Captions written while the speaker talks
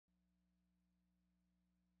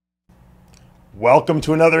Welcome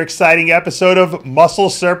to another exciting episode of Muscle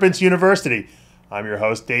Serpents University. I'm your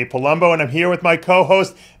host, Dave Palumbo, and I'm here with my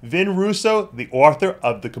co-host, Vin Russo, the author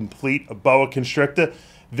of The Complete Boa Constrictor.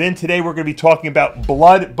 Vin, today we're going to be talking about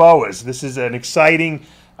blood boas. This is an exciting,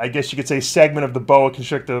 I guess you could say, segment of the boa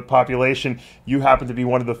constrictor population. You happen to be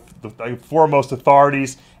one of the foremost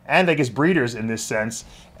authorities and, I guess, breeders in this sense.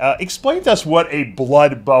 Explain to us what a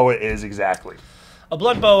blood boa is exactly. A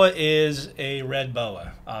blood boa is a red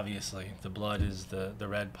boa, obviously. The blood is the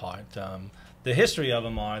red part. The history of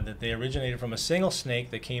them are that they originated from a single snake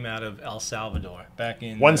that came out of El Salvador back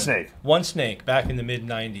in... One snake back in the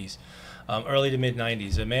mid-90s, early to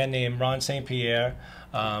mid-90s. A man named Ron St. Pierre,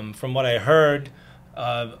 from what I heard,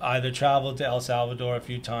 either traveled to El Salvador a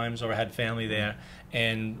few times or had family there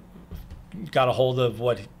and got a hold of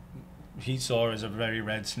what he saw as a very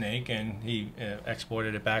red snake, and he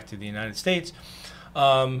exported it back to the United States.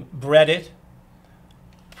 Bred it,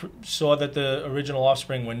 saw that the original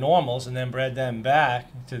offspring were normals, and then bred them back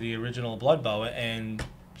to the original blood boa and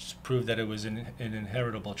proved that it was an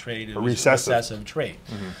inheritable trait. It was a recessive trait.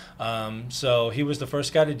 Mm-hmm. So he was the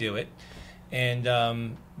first guy to do it.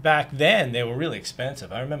 And back then, they were really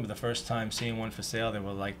expensive. I remember the first time seeing one for sale, they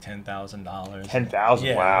were like $10,000. $10,000,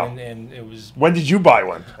 yeah, wow. And it was... When did you buy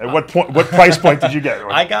one? At what point? What price point did you get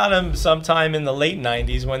one? I got them sometime in the late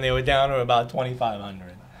 90s when they were down to about $2,500.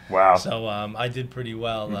 Wow. So I did pretty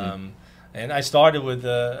well. Mm-hmm. And I started with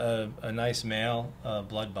a nice male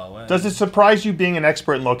blood boa. Does it surprise you, being an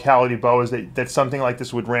expert in locality boas, that something like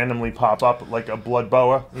this would randomly pop up, like a blood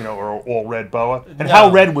boa, you know, or all red boa? And no.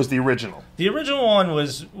 How red was the original? The original one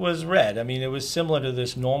was red. I mean, it was similar to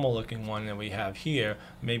this normal-looking one that we have here,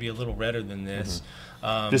 maybe a little redder than this.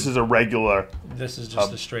 Mm-hmm. This is a regular. This is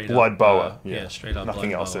just a straight blood up boa. Yeah, straight up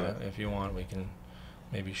nothing blood else boa. in it. If you want, we can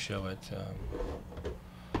maybe show it.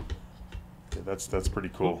 Yeah, that's pretty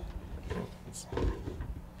cool.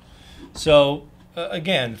 So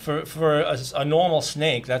again, for a normal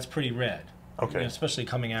snake, that's pretty red. Okay. You know, especially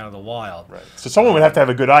coming out of the wild. Right. So someone would have to have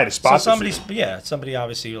a good eye to spot so this. somebody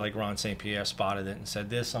obviously like Ron St. Pierre spotted it and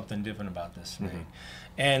said, "There's something different about this snake,"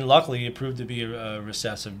 and luckily it proved to be a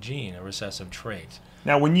recessive gene, a recessive trait.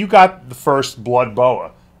 Now, when you got the first blood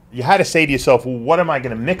boa, you had to say to yourself, "Well, what am I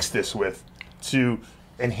going to mix this with to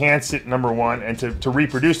enhance it, number one, and to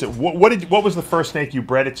reproduce it?" What was the first snake you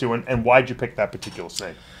bred it to, and why'd you pick that particular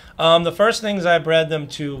snake? The first things I bred them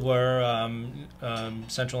to were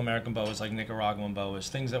Central American boas, like Nicaraguan boas,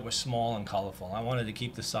 things that were small and colorful. I wanted to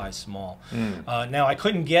keep the size small. Now, I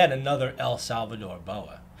couldn't get another El Salvador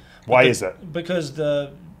boa. Why is that? Because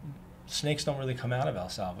the snakes don't really come out of El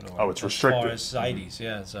Salvador. Oh, it's restricted. As far as CITES,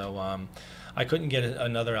 yeah. So I couldn't get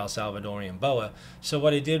another El Salvadorian boa. So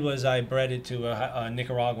what I did was I bred it to a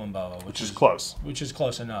Nicaraguan boa, which is close. Which is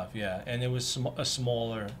close enough, yeah. And it was a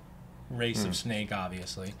smaller race of snake,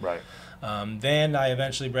 obviously. Right. Then I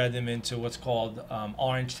eventually bred them into what's called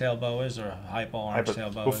orange-tail boas, or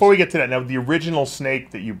hypo-orange-tail boas. Before we get to that, now the original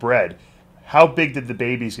snake that you bred, how big did the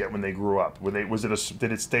babies get when they grew up?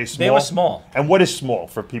 Did it stay small? They were small. And what is small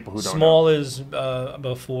for people who don't know? Small is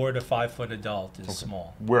about 4 to 5 foot adult is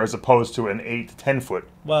small. Whereas opposed to an 8 to 10 foot.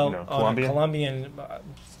 Well, Colombian? Colombian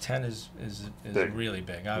 10 is big. Really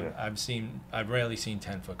big. Yeah. I've rarely seen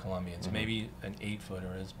 10-foot Colombians. Maybe an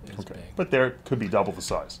 8-footer is big. But there could be double the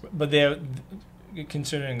size. But they're,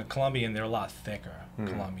 considering a Colombian, they're a lot thicker.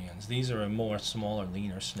 Colombians. These are a more smaller,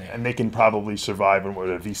 leaner snake. And they can probably survive in a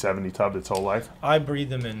V70 tub its whole life? I breed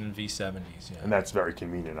them in V70s, yeah. And that's very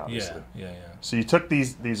convenient, obviously. Yeah. So you took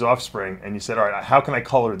these offspring and you said, all right, how can I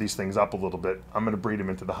color these things up a little bit? I'm going to breed them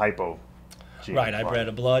into the hypo gene. Right, I bred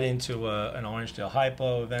a blood into an orange-tail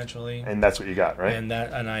hypo eventually. And that's what you got, right? And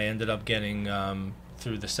I ended up getting,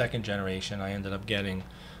 through the second generation, I ended up getting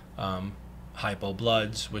hypo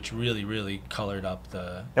bloods, which really colored up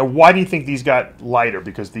the... Now, why do you think these got lighter?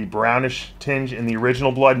 Because the brownish tinge in the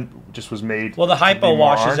original blood just was made... Well, the hypo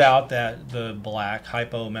washes orange? out the black.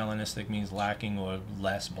 Hypomelanistic means lacking or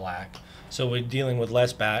less black. So we're dealing with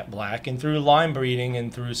less black. And through line breeding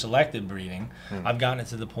and through selective breeding, I've gotten it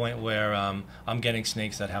to the point where I'm getting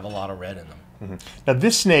snakes that have a lot of red in them. Now,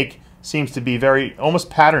 this snake seems to be almost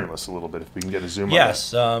patternless a little bit, if we can get a zoom on that.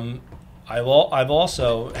 Yes. I've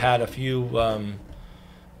also had a few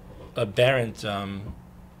aberrant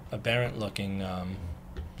looking.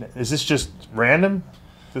 Is this just random?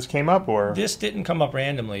 This came up, or this didn't come up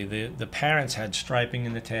randomly. The parents had striping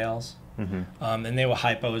in the tails, and they were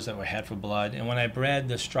hypos that were head for blood. And when I bred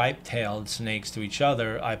the striped-tailed snakes to each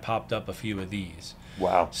other, I popped up a few of these.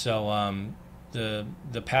 Wow. So the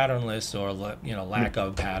patternless or lack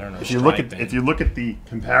of pattern or if you look at the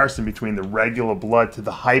comparison between the regular blood to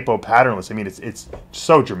the hypo patternless, I mean it's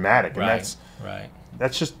so dramatic, and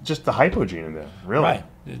that's just the hypo gene in there, really. Right.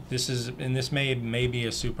 This may be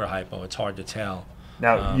a super hypo. It's hard to tell.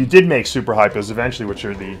 Now you did make super hypos eventually, which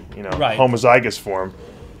are the homozygous form.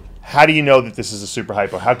 How do you know that this is a super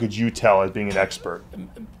hypo? How could you tell as being an expert?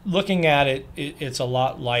 Looking at it, it's a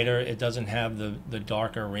lot lighter. It doesn't have the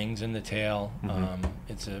darker rings in the tail.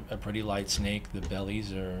 It's a pretty light snake. The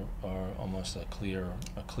bellies are almost a clear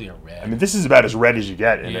red. I mean, this is about as red as you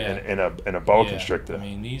get in a boa constrictor. I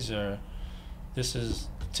mean, to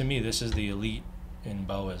me, this is the elite in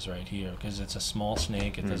boas right here, because it's a small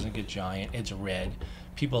snake. It doesn't get giant. It's red.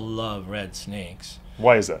 People love red snakes.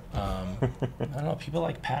 Why is that? I don't know. People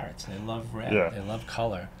like parrots. They love red. Yeah. They love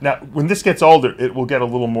color. Now, when this gets older, it will get a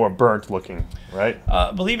little more burnt looking, right?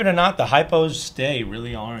 Believe it or not, the hypos stay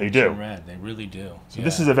really orange and red. They really do. So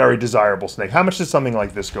this is a very desirable snake. How much does something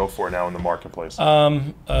like this go for now in the marketplace?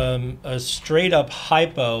 A straight up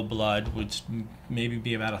hypo blood would maybe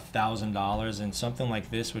be about $1,000, and something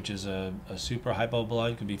like this, which is a super hypo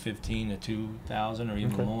blood, could be $1,500 to $2,000 or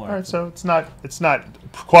even more. All right, so it's not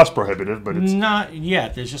cost prohibitive, but it's not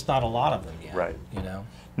yet. There's just not a lot of them yet. Right.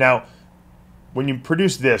 Now, when you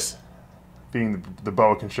produce this, being the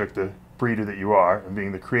boa constrictor breeder that you are, and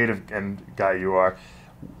being the creative guy you are,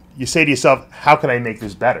 you say to yourself, "How can I make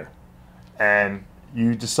this better?" And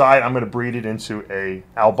you decide, "I'm going to breed it into a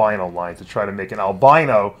albino line to try to make an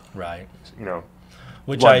albino." Right.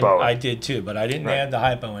 Which I did too, but I didn't add the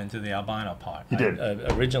hypo into the albino part. You did.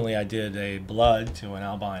 Originally, I did a blood to an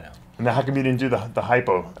albino. And now how come you didn't do the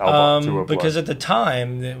hypo albino to a blood? Because at the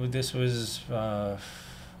time, this was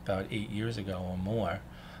about 8 years ago or more,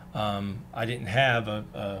 I didn't have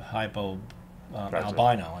a hypo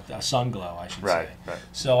albino, a sun glow, I should say. Right.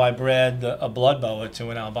 So I bred a blood boa to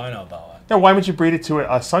an albino boa. Now, why would you breed it to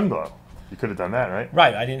a sun glow? You could have done that, right?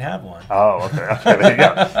 Right, I didn't have one. Oh, okay, there you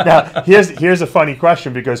go. Now, here's a funny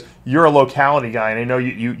question, because you're a locality guy, and I know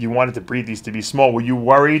you wanted to breed these to be small. Were you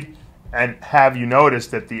worried, and have you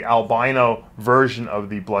noticed that the albino version of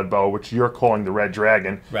the blood boa, which you're calling the red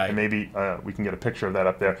dragon, and maybe we can get a picture of that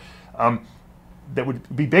up there, that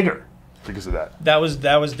would be bigger because of that? That was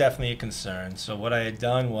definitely a concern. So what I had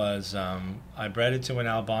done was I bred it to an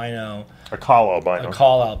albino, a call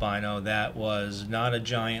albino that was not a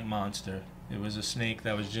giant monster. It was a snake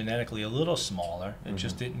that was genetically a little smaller. It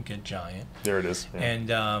just didn't get giant. There it is.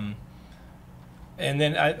 Yeah. And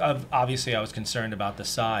then obviously I was concerned about the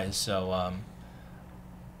size, so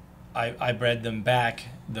I bred them back.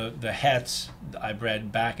 The hets I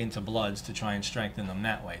bred back into bloods to try and strengthen them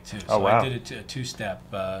that way too. So I did a two-step.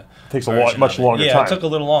 Takes much longer time. Yeah, it took a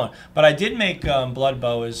little long. But I did make blood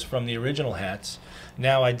boas from the original hets.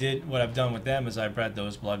 Now what I've done with them is I bred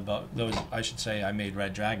those I made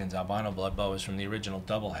red dragons, albino blood boas from the original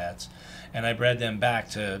double hets, and I bred them back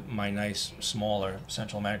to my nice smaller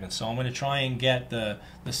Central Americans. So I'm going to try and get the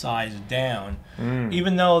size down.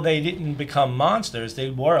 Even though they didn't become monsters, they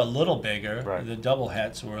were a little bigger. Right. The double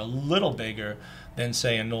hets were a little bigger than,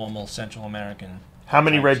 say, a normal Central American. How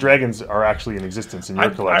many red dragons are actually in existence in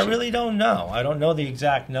your collection? I really don't know. I don't know the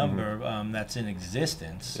exact number that's in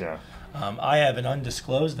existence. Yeah. I have an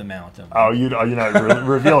undisclosed amount of them. Oh, you're not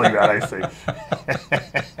revealing that, I see.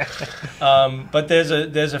 But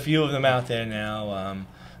there's a few of them out there now.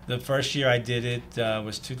 The first year I did it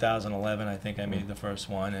was 2011. I think I made the first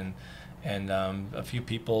one, and a few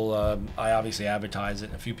people, I obviously advertised it,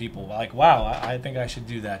 and a few people were like, "Wow, I think I should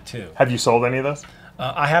do that too." Have you sold any of those?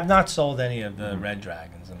 I have not sold any of the red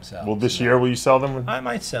dragons themselves. Well, this year will you sell them? I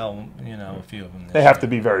might sell, a few of them. They have to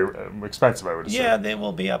be very expensive, I would assume. Yeah, they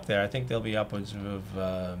will be up there. I think they'll be upwards of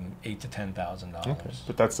 $8,000 to $10,000. Okay.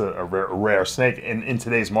 But that's a rare snake in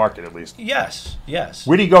today's market, at least. Yes.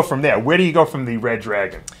 Where do you go from there? Where do you go from the red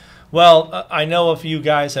dragon? Well, I know a few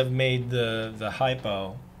guys have made the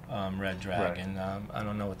hypo red dragon. Right. I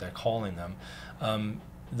don't know what they're calling them.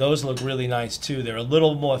 Those look really nice too. They're a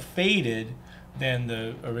little more faded than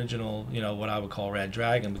the original, what I would call red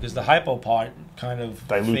dragon, because the hypo part kind of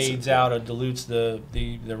fades out or dilutes the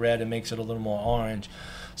red and makes it a little more orange.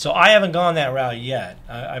 So I haven't gone that route yet.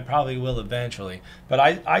 I probably will eventually, but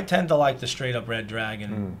I tend to like the straight up red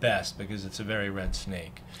dragon best because it's a very red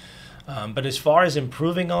snake. But as far as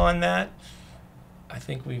improving on that, I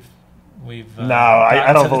think we've No,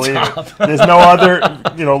 I don't believe top. it. There's no other,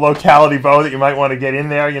 locality bow that you might want to get in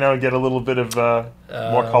there, and get a little bit of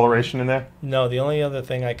more coloration in there? No, the only other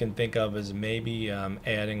thing I can think of is maybe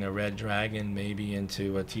adding a red dragon maybe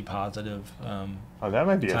into a T-positive Oh, that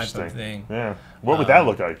might be type interesting. of thing. Yeah. What would that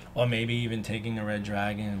look like? Or maybe even taking a red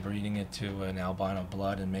dragon and breeding it to an albino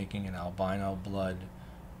blood and making an albino blood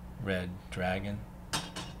red dragon.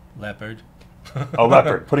 Leopard. A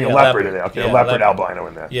leopard. Putting a leopard in there. Okay, Yeah, a leopard albino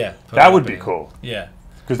in there. Yeah. That would be cool. Yeah.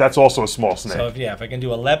 Because that's also a small snake. So if I can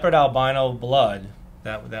do a leopard albino blood,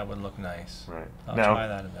 that would look nice. Right. I'll Now, try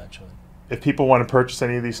that eventually. if people want to purchase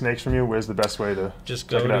any of these snakes from you, where's the best way to Just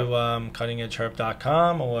check go it out? to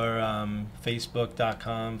cuttingedgeherp.com or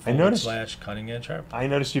facebook.com/cuttingedgeherp. I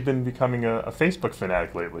noticed you've been becoming a Facebook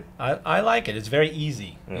fanatic lately. I like it. It's very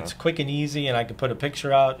easy. Yeah. It's quick and easy, and I can put a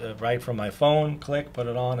picture out right from my phone, click, put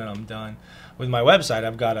it on, and I'm done. With my website,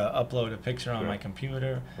 I've got to upload a picture on my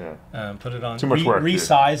computer, put it on, Too much work,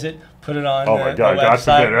 resize it, put it on Oh my God, the God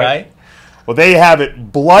website, forbid, right? right? Well, there you have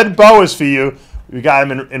it. Blood Boas for you. We got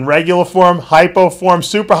them in regular form, hypo form,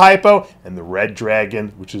 super hypo, and the Red Dragon,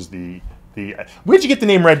 which is the where'd you get the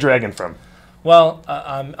name Red Dragon from? Well,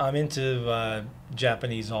 I'm into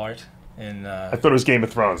Japanese art, and I thought it was Game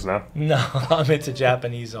of Thrones, no? no, I'm into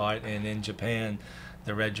Japanese art, and in Japan,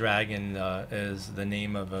 the Red Dragon is the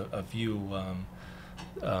name of a few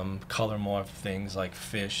color morph things like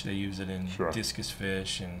fish. They use it in discus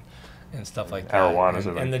fish and stuff like that. Arowanas,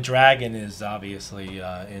 and the dragon is obviously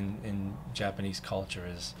in Japanese culture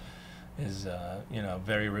is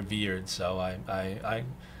very revered. So I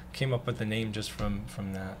came up with the name just from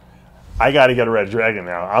that. I got to get a Red Dragon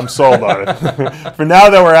now. I'm sold on it. For now,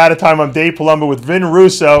 though, we're out of time. I'm Dave Palumbo with Vin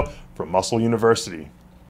Russo from Muscle University.